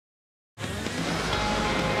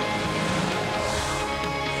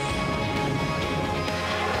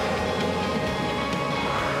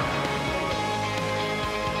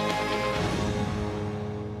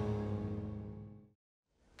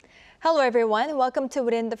Hello everyone, welcome to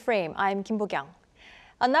Within the Frame. I'm Kim Bo-kyung.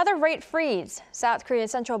 Another rate freeze. South Korea's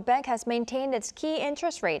central bank has maintained its key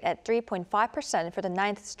interest rate at 3.5% for the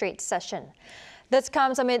 9th straight session. This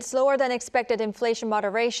comes amid slower than expected inflation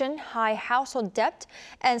moderation, high household debt,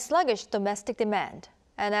 and sluggish domestic demand.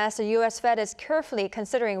 And as the U.S. Fed is carefully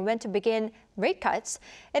considering when to begin rate cuts,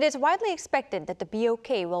 it is widely expected that the BOK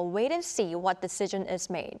will wait and see what decision is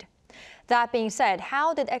made. That being said,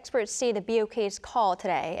 how did experts see the BOK's call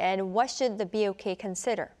today, and what should the BOK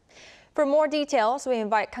consider? For more details, we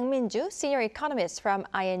invite Kang Min-joo, senior economist from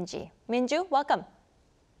ING. Min-joo, welcome.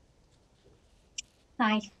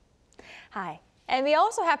 Hi. Hi. And we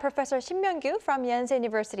also have Professor Shim Myungkyu from Yonsei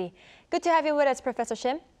University. Good to have you with us, Professor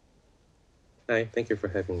Shim. Hi, thank you for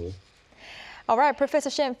having me. All right, Professor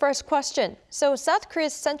Shim, first question. So South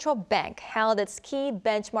Korea's central bank held its key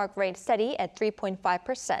benchmark rate steady at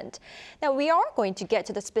 3.5%. Now, we are going to get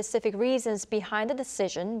to the specific reasons behind the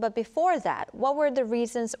decision, but before that, what were the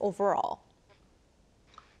reasons overall?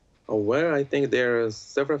 Well, I think there are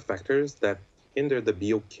several factors that hinder the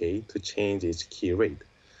BOK to change its key rate.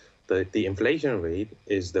 The inflation rate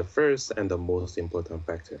is the first and the most important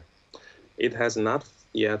factor. It has not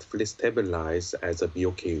yet fully stabilized as the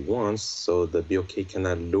BOK wants, so the BOK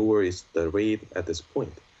cannot lower the rate at this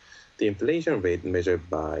point. The inflation rate measured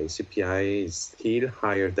by CPI is still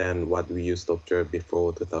higher than what we used to observe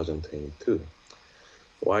before 2022.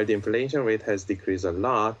 While the inflation rate has decreased a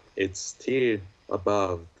lot, it's still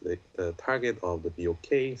above the target of the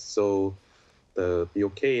BOK, so the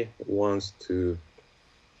BOK wants to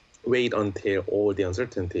wait until all the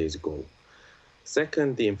uncertainties go.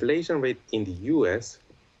 Second, the inflation rate in the U.S.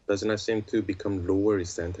 does not seem to become lower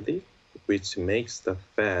recently, which makes the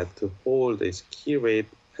Fed to hold its key rate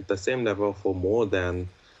at the same level for more than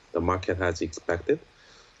the market has expected.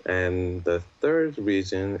 And the third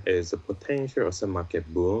reason is the potential asset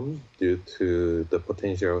market boom due to the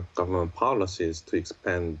potential government policies to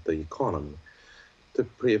expand the economy. To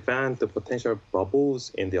prevent the potential bubbles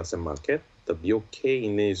in the asset market, the BOK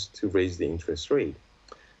needs to raise the interest rate.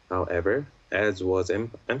 However, as was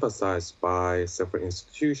emphasized by several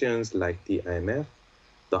institutions like the IMF,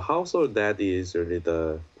 the household debt is really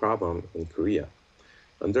the problem in Korea.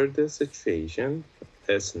 Under this situation,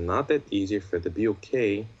 it's not that easy for the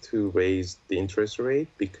BOK to raise the interest rate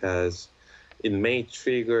because it may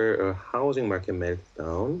trigger a housing market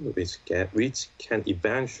meltdown, which can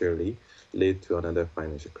eventually lead to another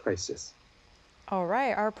financial crisis. All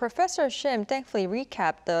right, our Professor Shim thankfully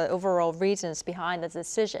recapped the overall reasons behind the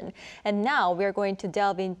decision. And now we're going to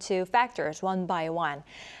delve into factors one by one.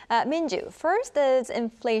 Min-joo, first is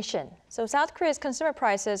inflation. So South Korea's consumer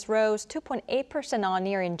prices rose 2.8% on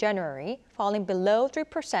year in January, falling below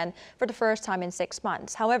 3% for the first time in 6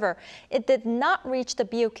 months. However, it did not reach the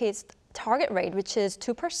BOK's target rate, which is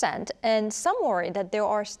 2%, and some worry that there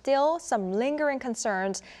are still some lingering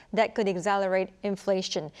concerns that could accelerate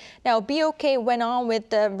inflation. Now, BOK went on with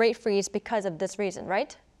the rate freeze because of this reason,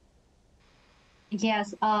 right?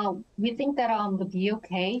 Yes, we think that the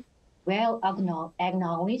BOK will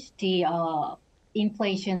acknowledge the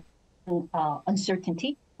inflation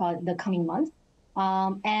uncertainty the coming months.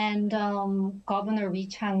 Governor Lee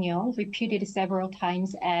Chang-yong repeated several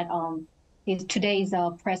times at today's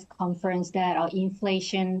press conference that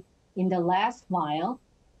inflation in the last mile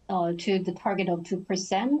to the target of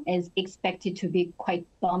 2% is expected to be quite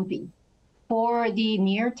bumpy. For the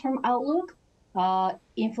near-term outlook,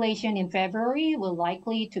 inflation in February will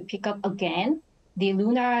likely to pick up again. The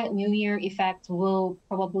Lunar New Year effect will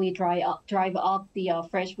probably drive up the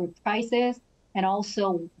fresh food prices, and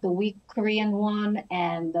also the weak Korean won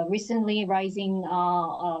and the recently rising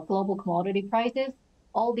global commodity prices.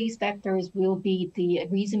 All these factors will be the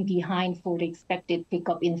reason behind for the expected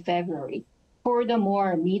pickup in February. For the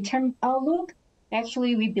more midterm outlook,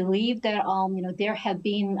 actually we believe that there have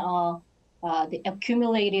been the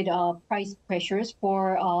accumulated price pressures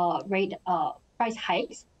for price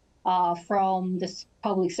hikes from the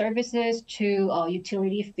public services to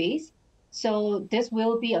utility fees. So this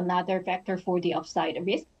will be another factor for the upside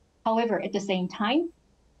risk. However, at the same time,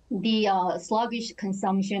 the sluggish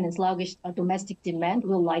consumption and sluggish domestic demand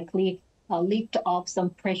will likely lift up some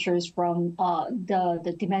pressures from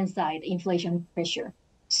the demand side, inflation pressure.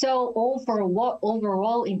 So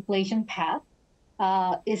overall inflation path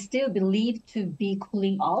is still believed to be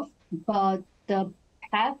cooling off, but the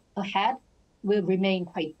path ahead will remain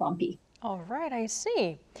quite bumpy. All right, I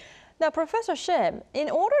see. Now, Professor Shim, in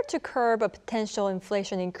order to curb a potential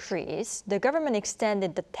inflation increase, the government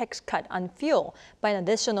extended the tax cut on fuel by an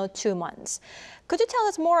additional 2 months. Could you tell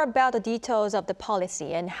us more about the details of the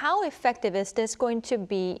policy and how effective is this going to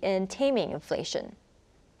be in taming inflation?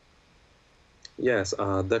 Yes,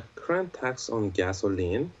 the current tax on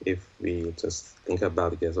gasoline, if we just think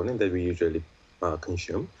about gasoline that we usually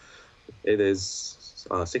consume, it is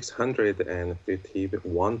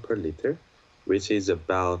 651 per liter, which is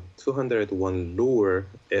about 201 lower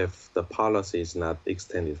if the policy is not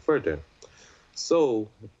extended further. So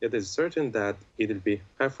it is certain that it will be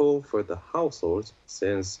helpful for the households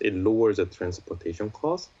since it lowers the transportation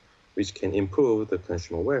cost, which can improve the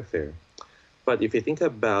consumer welfare. But if you think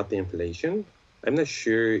about the inflation, I'm not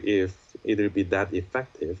sure if it will be that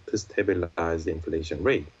effective to stabilize the inflation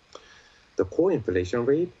rate. The core inflation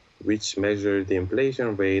rate, which measures the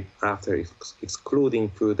inflation rate after excluding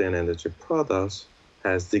food and energy products,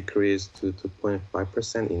 has decreased to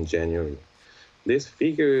 2.5% in January. This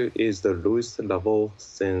figure is the lowest level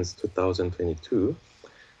since 2022,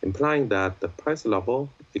 implying that the price level,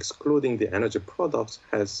 excluding the energy products,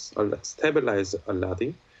 has stabilized a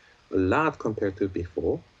lot compared to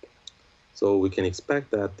before. So we can expect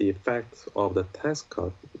that the effect of the tax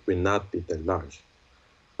cut will not be that large.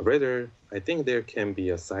 Rather, I think there can be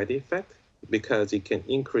a side effect because it can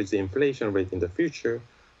increase the inflation rate in the future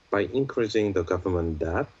by increasing the government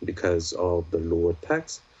debt because of the lower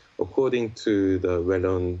tax, according to the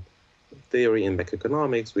well-known theory in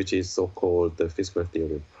macroeconomics, which is so-called the fiscal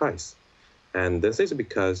theory of price. And this is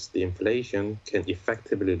because the inflation can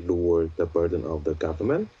effectively lower the burden of the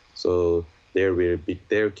government. So there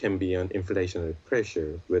can be an inflationary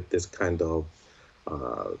pressure with this kind of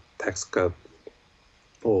tax cut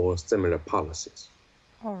or similar policies.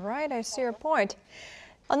 All right, I see your point.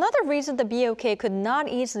 Another reason the BOK could not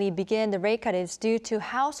easily begin the rate cut is due to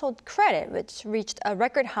household credit, which reached a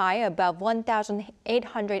record high above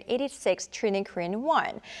 1,886 trillion Korean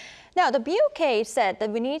won. Now, the BOK said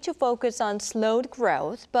that we need to focus on slowed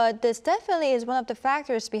growth, but this definitely is one of the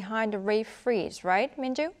factors behind the rate freeze, right,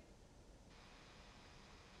 Min-joo?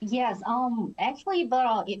 Yes, actually,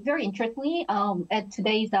 but very interestingly, at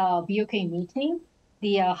today's BOK meeting,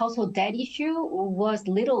 the household debt issue was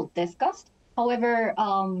little discussed. However,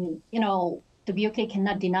 the BOK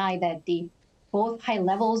cannot deny that the both high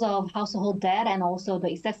levels of household debt and also the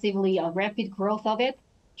excessively rapid growth of it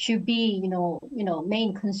should be,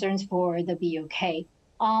 main concerns for the BOK.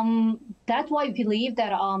 That's why I believe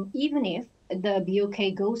that even if the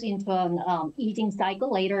BOK goes into an easing cycle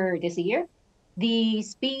later this year, the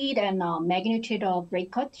speed and magnitude of rate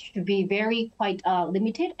cuts should be quite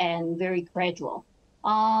limited and very gradual.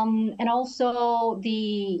 And also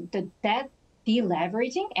the debt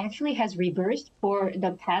deleveraging actually has reversed for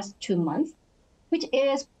the past 2 months, which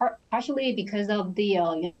is partially because of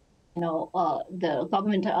the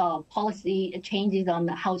government policy changes on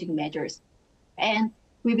the housing measures. And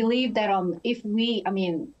we believe that if we,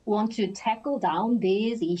 want to tackle down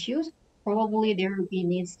these issues, probably there will be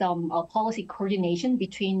need some policy coordination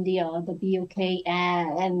between the BOK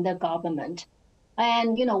and the government.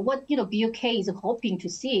 And what BOK is hoping to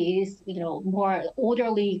see is more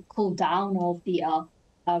orderly cool down of the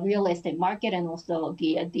real estate market and also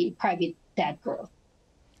the private debt growth.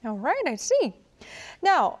 All right, I see.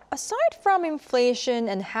 Now, aside from inflation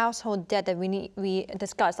and household debt that we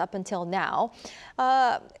discussed up until now,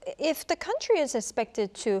 if the country is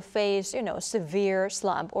expected to face, severe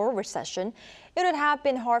slump or recession, it would have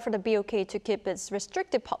been hard for the BOK to keep its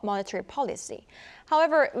restrictive monetary policy.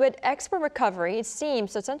 However, with export recovery, it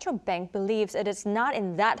seems the central bank believes it is not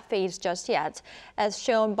in that phase just yet, as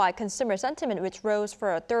shown by consumer sentiment, which rose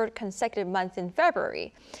for a third consecutive month in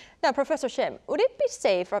February. Now, Professor Shim, would it be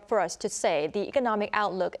safe for us to say the economic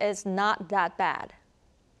outlook is not that bad?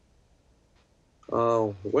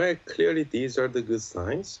 Well, clearly these are the good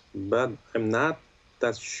signs, but I'm not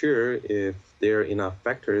that sure if there are enough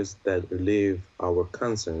factors that relieve our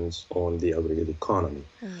concerns on the aggregate economy.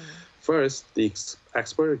 First, the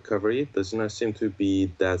export recovery does not seem to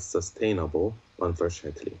be that sustainable,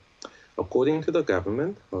 unfortunately. According to the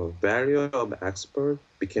government, value of export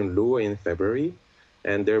became lower in February,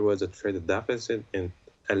 and there was a trade deficit in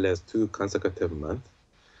at least 2 consecutive months.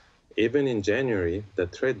 Even in January, the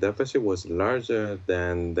trade deficit was larger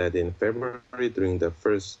than that in February during the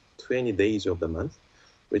first 20 days of the month,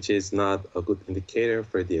 which is not a good indicator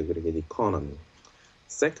for the aggregate economy.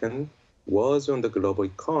 Second, woes on the global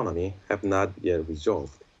economy have not yet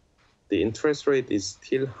resolved. The interest rate is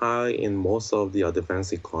still high in most of the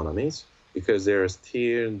advanced economies because there are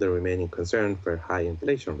still the remaining concern for high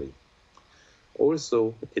inflation rate.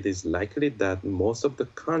 Also, it is likely that most of the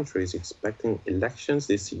countries expecting elections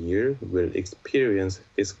this year will experience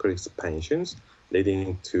fiscal expansions,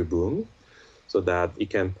 leading to boom, so that it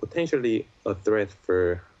can potentially a threat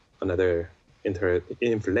for another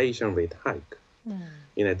inflation rate hike.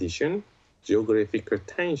 In addition, geographical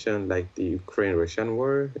tension like the Ukraine-Russian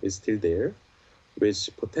war is still there, which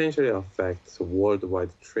potentially affects worldwide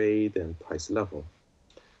trade and price level.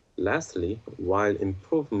 Lastly, while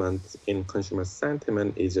improvement in consumer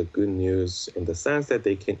sentiment is a good news in the sense that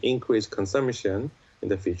they can increase consumption in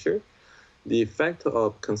the future, the effect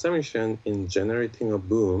of consumption in generating a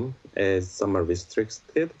boom is somewhat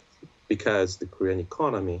restricted because the Korean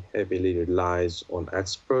economy heavily relies on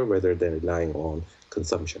export rather than relying on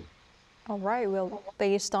consumption. All right, well,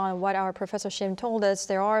 based on what our Professor Shim told us,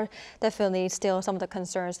 there are definitely still some of the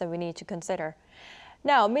concerns that we need to consider.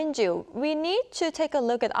 Now, Min-joo, we need to take a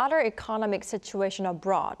look at other economic situation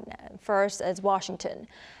abroad. First is Washington.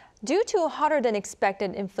 Due to hotter than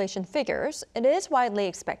expected inflation figures, it is widely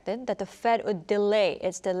expected that the Fed would delay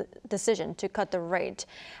its decision to cut the rate.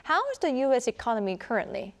 How is the U.S. economy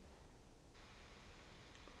currently?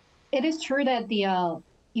 It is true that the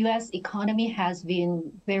U.S. economy has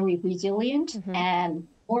been very resilient, and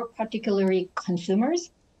more particularly consumers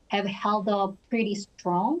have held up pretty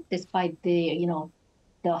strong despite the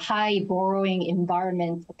high borrowing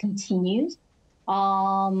environment continues.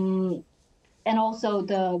 And also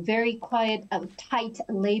the very tight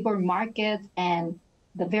labor markets and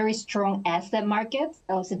the very strong asset markets,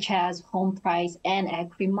 such as home price and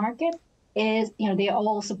equity market, they're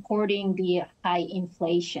all supporting the high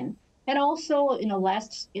inflation. And also,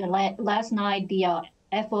 last night the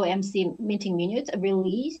FOMC meeting minutes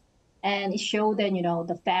released, and it showed that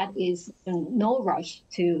the Fed is in no rush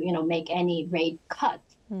to make any rate cut.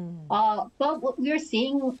 But what we're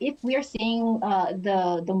seeing, if we're seeing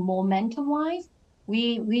the momentum wise,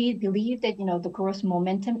 we believe that the growth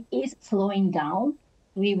momentum is slowing down.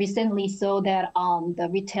 We recently saw that the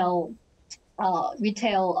retail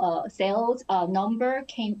sales number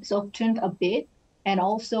softened a bit, and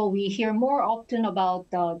also we hear more often about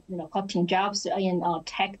cutting jobs in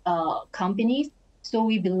tech companies. So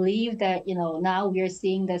we believe that now we are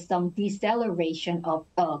seeing that some deceleration of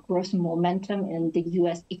growth momentum in the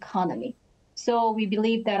U.S. economy. So we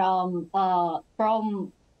believe that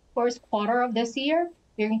from first quarter of this year,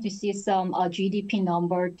 we're going to see some GDP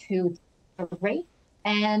number to rate.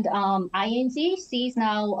 And ING sees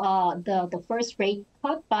now the first rate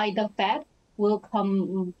cut by the Fed will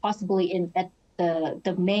come possibly at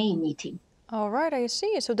the May meeting. All right, I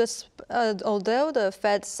see. So this, although the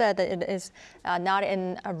Fed said that it is not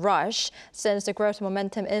in a rush, since the growth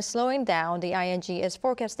momentum is slowing down, the ING is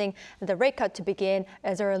forecasting the rate cut to begin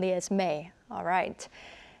as early as May. All right.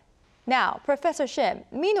 Now, Professor Shim,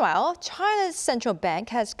 meanwhile, China's central bank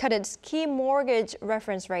has cut its key mortgage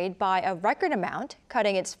reference rate by a record amount,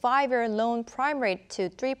 cutting its 5-year loan prime rate to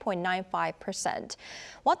 3.95%.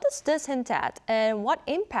 What does this hint at, and what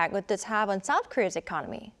impact would this have on South Korea's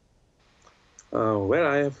economy? Well,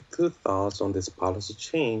 I have two thoughts on this policy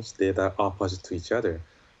change that are opposite to each other.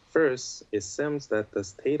 First, it seems that the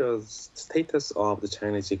status of the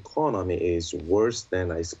Chinese economy is worse than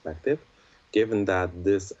I expected, given that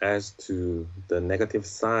this adds to the negative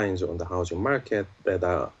signs on the housing market that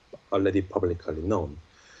are already publicly known.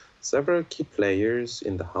 Several key players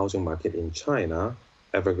in the housing market in China,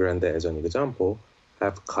 Evergrande as an example,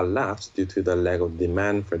 have collapsed due to the lack of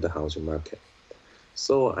demand for the housing market.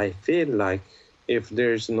 So I feel like if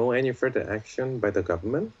there's no any further action by the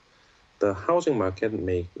government, the housing market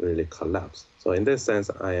may really collapse. So in this sense,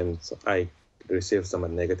 I receive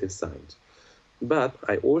some negative signs. But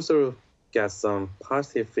I also get some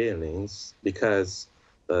positive feelings because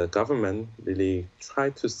the government really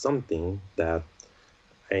tried to something that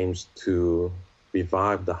aims to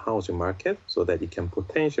revive the housing market so that it can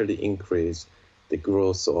potentially increase the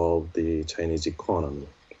growth of the Chinese economy.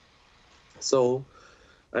 So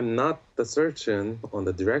I'm not certain on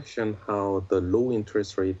the direction how the low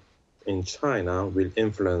interest rate in China will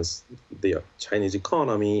influence the Chinese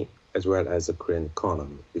economy as well as the Korean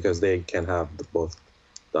economy, because they can have both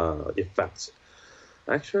effects.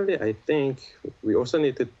 Actually, I think we also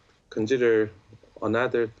need to consider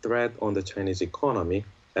another threat on the Chinese economy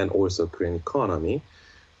and also Korean economy,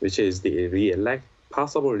 which is the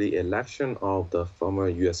possible re-election of the former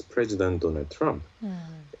U.S. President Donald Trump.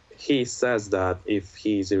 He says that if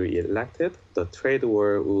he's re-elected, the trade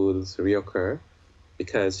war would reoccur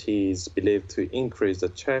because he's believed to increase the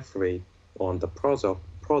tariff rate on the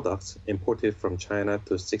products imported from China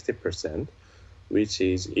to 60%, which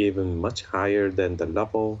is even much higher than the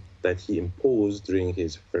level that he imposed during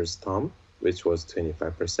his first term, which was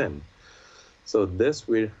 25%. So this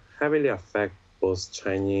will heavily affect both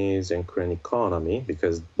Chinese and Korean economy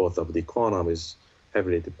because both of the economies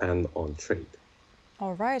heavily depend on trade.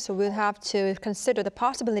 All right, so we'll have to consider the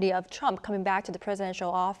possibility of Trump coming back to the presidential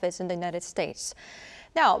office in the United States.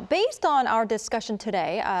 Now, based on our discussion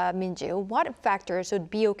today, Min-joo, what factors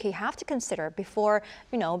would BOK have to consider before,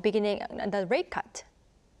 beginning the rate cut?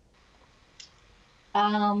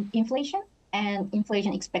 Inflation and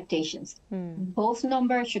inflation expectations. Both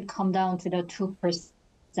numbers should come down to the 2%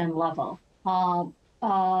 level. From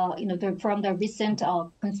the recent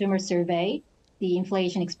consumer survey, the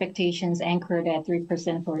inflation expectations anchored at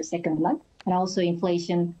 3% for a second month, and also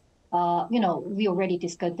inflation. We already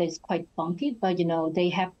discussed that it's quite bumpy, but the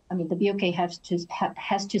BOK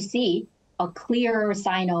has to see a clear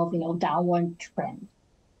sign of downward trend.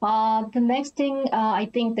 The next thing, I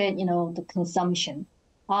think that the consumption.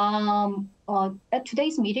 At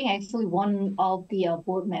today's meeting, actually, one of the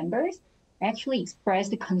board members actually expressed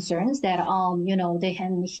the concerns that they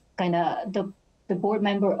can the board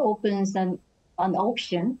member opens an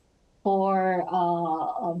option for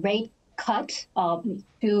a rate cut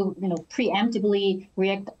to preemptively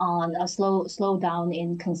react on a slowdown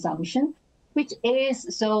in consumption,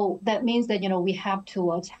 that means that we have to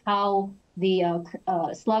watch how the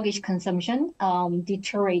sluggish consumption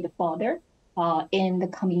deteriorate further in the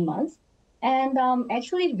coming months. And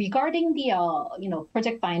actually, regarding the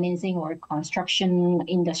project financing or construction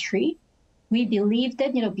industry, we believe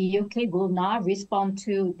that BOK will not respond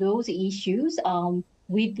to those issues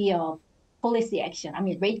with the policy action.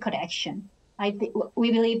 Rate cut action.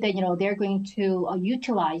 We believe that they're going to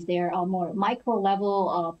utilize their more micro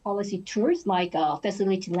level policy tools like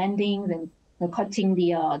facility lending and cutting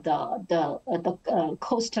the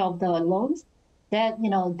cost of the loans.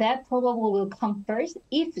 That probably will come first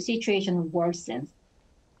if the situation worsens.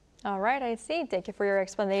 All right, I see. Thank you for your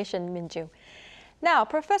explanation, Min-joo. Now,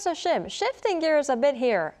 Professor Shim, shifting gears a bit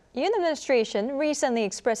here. Yoon administration recently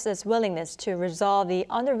expressed its willingness to resolve the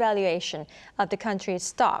undervaluation of the country's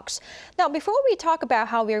stocks. Now, before we talk about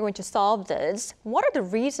how we are going to solve this, what are the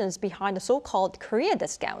reasons behind the so-called Korea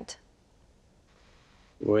discount?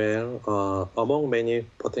 Well, among many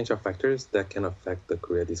potential factors that can affect the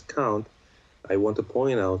Korea discount, I want to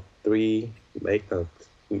point out three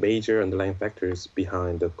major underlying factors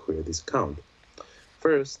behind the Korea discount.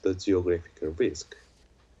 First, the geographical risk.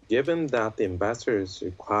 Given that the investors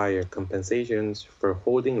require compensations for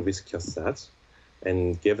holding risky assets,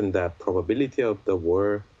 and given that probability of the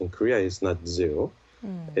war in Korea is not zero,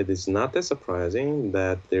 it is not that surprising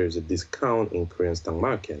that there is a discount in Korean stock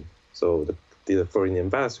market. So the foreign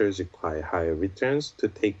investors require higher returns to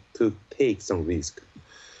take some risk.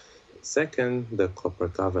 Second, the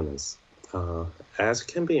corporate governance. As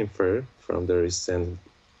can be inferred from the recent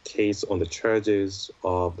case on the charges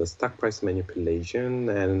of the stock price manipulation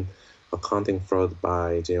and accounting fraud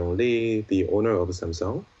by Jae-yong Lee, the owner of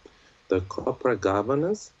Samsung, the corporate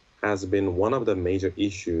governance has been one of the major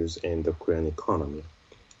issues in the Korean economy,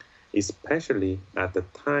 especially at the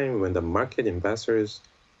time when the market investors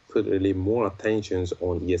put really more attention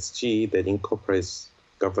on ESG that incorporates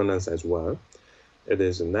governance as well. It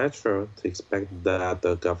is natural to expect that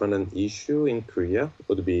the governance issue in Korea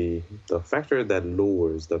would be the factor that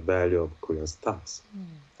lowers the value of Korean stocks.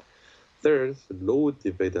 Third, low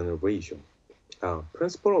dividend ratio.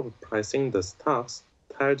 Principle of pricing the stocks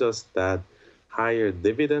tells us that higher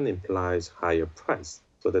dividend implies higher price,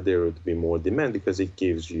 so that there would be more demand because it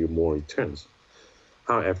gives you more returns.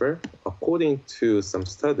 However, according to some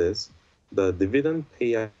studies, the dividend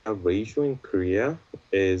payout ratio in Korea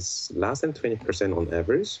is less than 20% on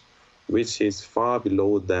average, which is far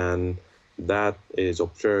below than that is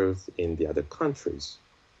observed in the other countries.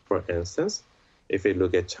 For instance, if we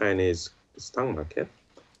look at Chinese stock market,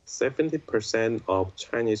 70% of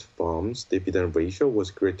Chinese firms' dividend ratio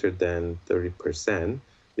was greater than 30%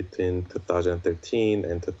 between 2013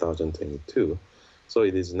 and 2022. So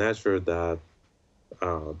it is natural that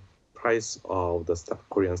price of the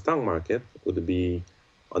Korean stock market would be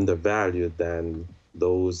undervalued than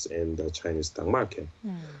those in the Chinese stock market.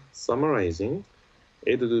 Summarizing,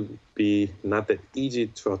 it would be not that easy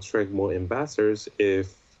to attract more investors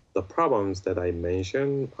if the problems that I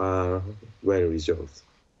mentioned are well resolved.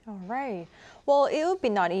 All right. Well, it would be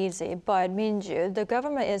not easy, but Min-joo, the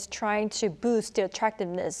government is trying to boost the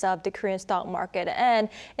attractiveness of the Korean stock market, and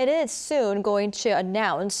it is soon going to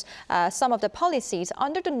announce some of the policies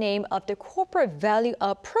under the name of the Corporate Value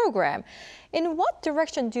Up Program. In what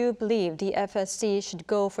direction do you believe the FSC should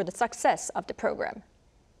go for the success of the program?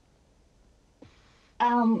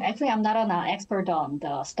 Actually, I'm not an expert on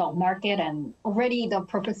the stock market, and already the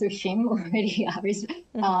Professor Shim already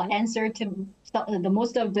answered to the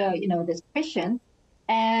most of the this question.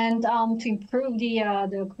 And to improve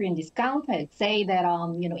the Korean discount, I'd say that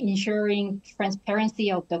ensuring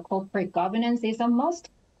transparency of the corporate governance is a must,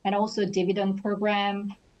 and also dividend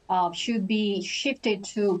program, should be shifted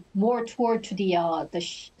to more toward to the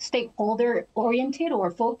stakeholder oriented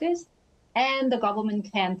or focused, and the government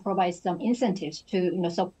can provide some incentives to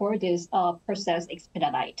support this process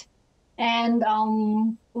expedite. And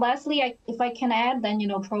lastly, if I can add, then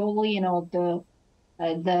probably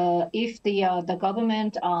if the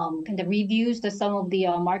government kind of reviews some of the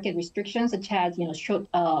market restrictions, such as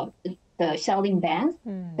the selling bans,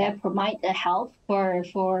 that might help for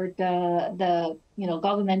the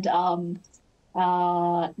government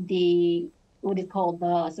the what is called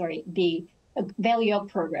the value up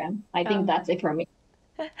program. I think that's it for me.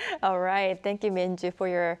 All right, thank you, Min-joo, for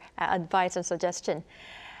your advice and suggestion.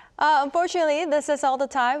 Unfortunately, this is all the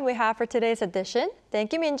time we have for today's edition.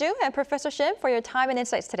 Thank you, Min-joo and Professor Shim, for your time and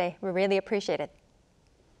insights today. We really appreciate it.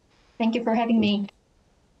 Thank you for having me.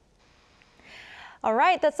 All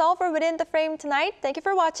right, that's all for Within the Frame tonight. Thank you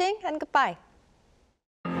for watching and goodbye.